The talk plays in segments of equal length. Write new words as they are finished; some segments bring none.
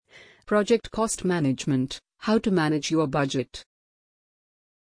Project cost management: how to manage your budget.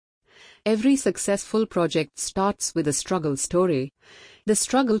 Every successful project starts with a struggle story. The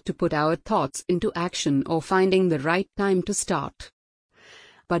struggle to put our thoughts into action or finding the right time to start.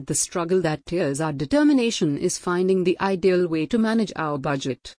 But the struggle that tears our determination is finding the ideal way to manage our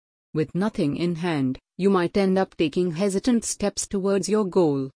budget. With nothing in hand, you might end up taking hesitant steps towards your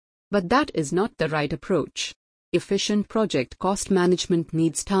goal. But that is not the right approach. Efficient project cost management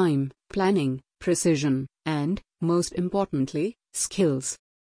needs time, planning, precision, and, most importantly, skills.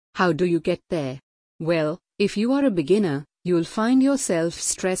 How do you get there? Well, if you are a beginner, you'll find yourself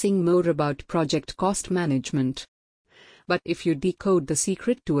stressing more about project cost management. But if you decode the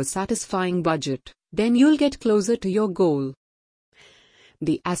secret to a satisfying budget, then you'll get closer to your goal.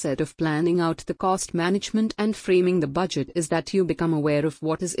 The asset of planning out the cost management and framing the budget is that you become aware of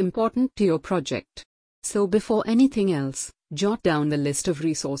what is important to your project. So before anything else, jot down the list of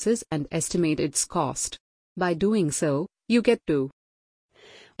resources and estimate its cost. By doing so, you get to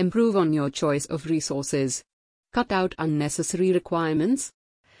improve on your choice of resources, cut out unnecessary requirements,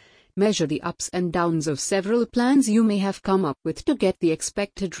 measure the ups and downs of several plans you may have come up with to get the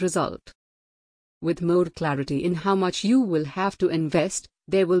expected result. With more clarity in how much you will have to invest,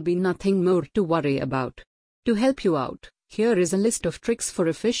 there will be nothing more to worry about. To help you out, here is a list of tricks for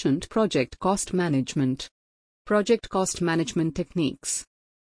efficient project cost management. Project cost management techniques.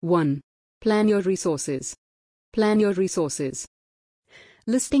 1. Plan your resources. Plan your resources.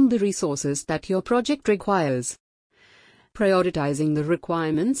 Listing the resources that your project requires. Prioritizing the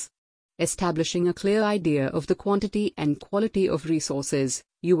requirements. Establishing a clear idea of the quantity and quality of resources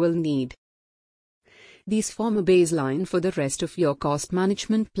you will need. These form a baseline for the rest of your cost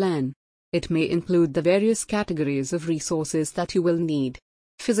management plan. It may include the various categories of resources that you will need: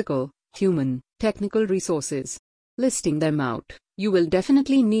 physical, human, technical resources. Listing them out, you will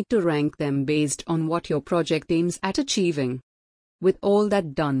definitely need to rank them based on what your project aims at achieving. With all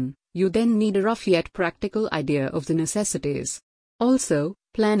that done, you then need a rough yet practical idea of the necessities. Also,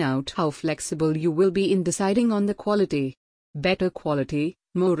 plan out how flexible you will be in deciding on the quality. Better quality,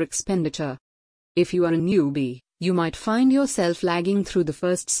 more expenditure. If you are a newbie, you might find yourself lagging through the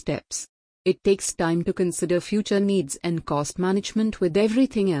first steps. It takes time to consider future needs and cost management with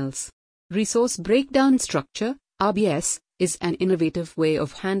everything else. Resource breakdown structure, RBS, is an innovative way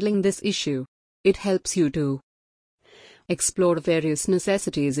of handling this issue. It helps you to explore various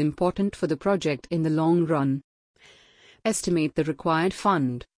necessities important for the project in the long run. Estimate the required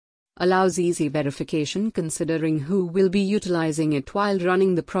fund. Allows easy verification considering who will be utilizing it while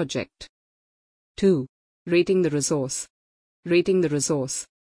running the project. 2. Rating the resource. Rating the resource.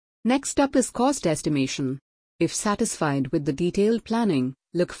 Next up is cost estimation. If satisfied with the detailed planning,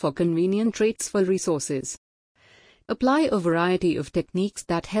 look for convenient rates for resources. Apply a variety of techniques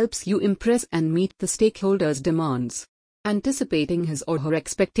that helps you impress and meet the stakeholders' demands. Anticipating his or her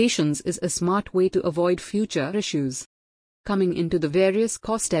expectations is a smart way to avoid future issues. Coming into the various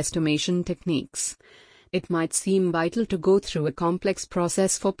cost estimation techniques, it might seem vital to go through a complex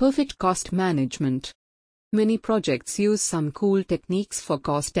process for perfect cost management. Many projects use some cool techniques for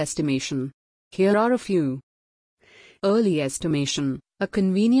cost estimation. Here are a few. Early estimation, a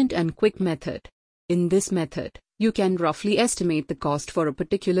convenient and quick method. In this method, you can roughly estimate the cost for a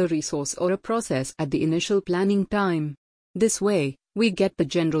particular resource or a process at the initial planning time. This way, we get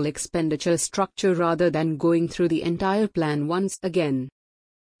the general expenditure structure rather than going through the entire plan once again.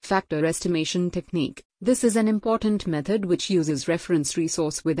 Factor estimation technique. This is an important method which uses reference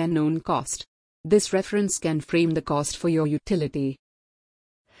resource with a known cost. This reference can frame the cost for your utility.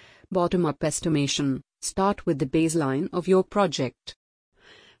 Bottom-up estimation. Start with the baseline of your project.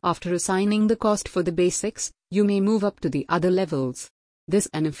 After assigning the cost for the basics, you may move up to the other levels. This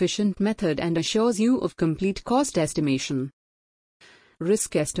is an efficient method and assures you of complete cost estimation.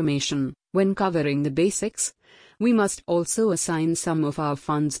 Risk estimation. When covering the basics, we must also assign some of our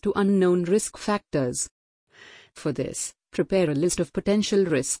funds to unknown risk factors. For this, prepare a list of potential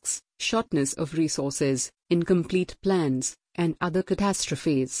risks, shortness of resources, incomplete plans, and other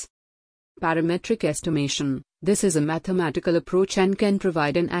catastrophes. Parametric estimation. This is a mathematical approach and can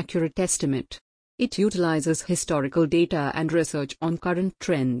provide an accurate estimate. It utilizes historical data and research on current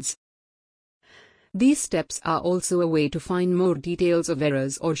trends. These steps are also a way to find more details of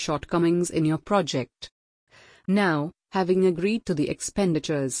errors or shortcomings in your project. Now, having agreed to the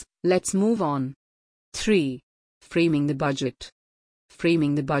expenditures, let's move on. 3. Framing the budget.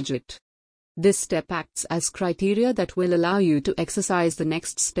 Framing the budget. This step acts as criteria that will allow you to exercise the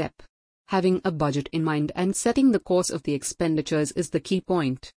next step. Having a budget in mind and setting the course of the expenditures is the key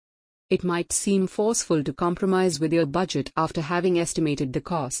point. It might seem forceful to compromise with your budget after having estimated the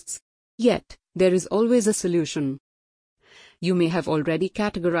costs. Yet, there is always a solution. You may have already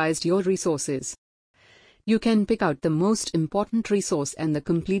categorized your resources. You can pick out the most important resource and the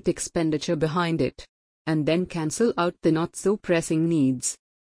complete expenditure behind it, and then cancel out the not-so-pressing needs.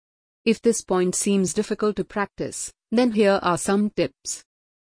 If this point seems difficult to practice, then here are some tips.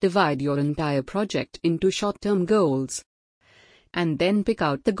 Divide your entire project into short-term goals, and then pick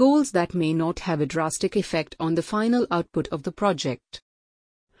out the goals that may not have a drastic effect on the final output of the project.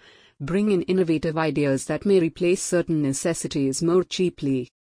 Bring in innovative ideas that may replace certain necessities more cheaply.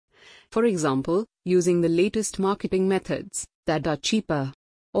 For example, using the latest marketing methods that are cheaper,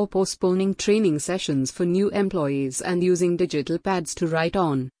 or postponing training sessions for new employees and using digital pads to write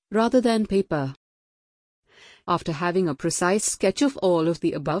on, rather than paper. After having a precise sketch of all of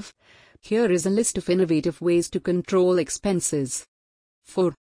the above, here is a list of innovative ways to control expenses.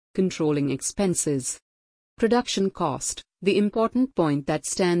 4. Controlling expenses. Production cost, the important point that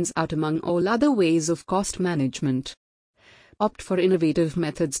stands out among all other ways of cost management. Opt for innovative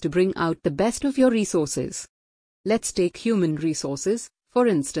methods to bring out the best of your resources. Let's take human resources, for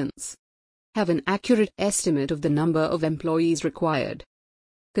instance. Have an accurate estimate of the number of employees required.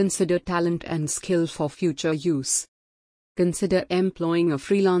 Consider talent and skill for future use. Consider employing a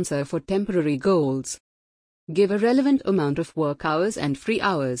freelancer for temporary goals. Give a relevant amount of work hours and free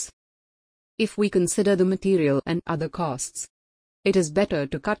hours. If we consider the material and other costs, it is better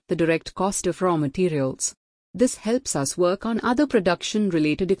to cut the direct cost of raw materials. This helps us work on other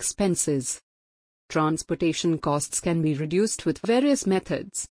production-related expenses. Transportation costs can be reduced with various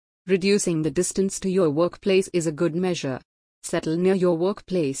methods. Reducing the distance to your workplace is a good measure. Settle near your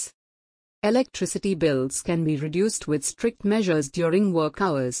workplace. Electricity bills can be reduced with strict measures during work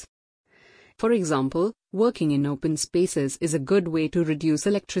hours. For example, working in open spaces is a good way to reduce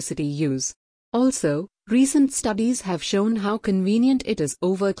electricity use. Also, recent studies have shown how convenient it is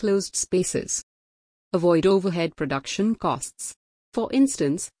over closed spaces. Avoid overhead production costs. For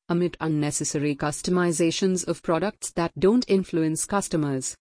instance, omit unnecessary customizations of products that don't influence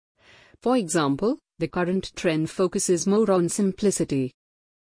customers. For example, the current trend focuses more on simplicity.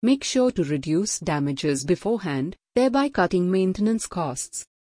 Make sure to reduce damages beforehand, thereby cutting maintenance costs.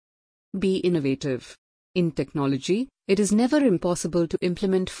 Be innovative. In technology, it is never impossible to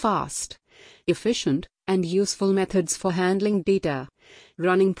implement fast, efficient, and useful methods for handling data,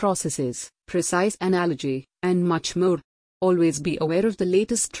 running processes, precise analogy, and much more. Always be aware of the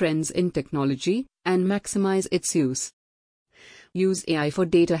latest trends in technology and maximize its use. Use AI for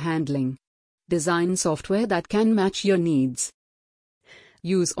data handling. Design software that can match your needs.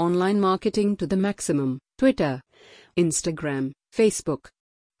 Use online marketing to the maximum. Twitter, Instagram, Facebook.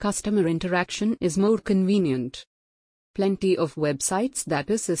 Customer interaction is more convenient. Plenty of websites that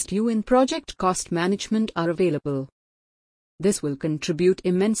assist you in project cost management are available. This will contribute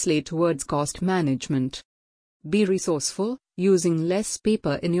immensely towards cost management. Be resourceful. Using less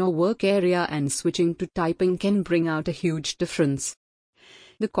paper in your work area and switching to typing can bring out a huge difference.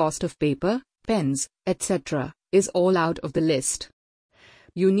 The cost of paper, pens, etc., is all out of the list.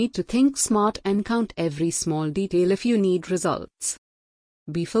 You need to think smart and count every small detail if you need results.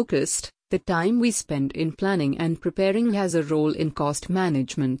 Be focused. The time we spend in planning and preparing has a role in cost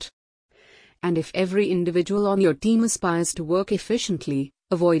management. And if every individual on your team aspires to work efficiently,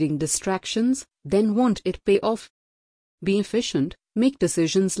 avoiding distractions, then won't it pay off? Be efficient, make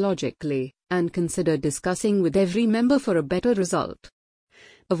decisions logically, and consider discussing with every member for a better result.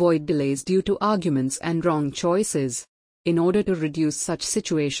 Avoid delays due to arguments and wrong choices. In order to reduce such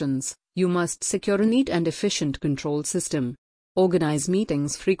situations, you must secure a neat and efficient control system. Organize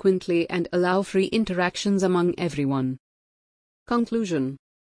meetings frequently and allow free interactions among everyone. Conclusion.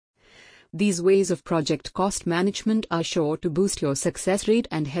 These ways of project cost management are sure to boost your success rate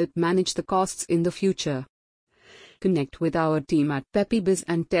and help manage the costs in the future. Connect with our team at PeppyBiz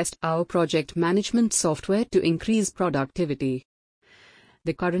and test our project management software to increase productivity.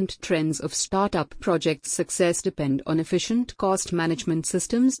 The current trends of startup project success depend on efficient cost management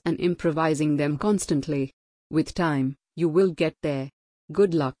systems and improvising them constantly. With time, you will get there.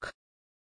 Good luck.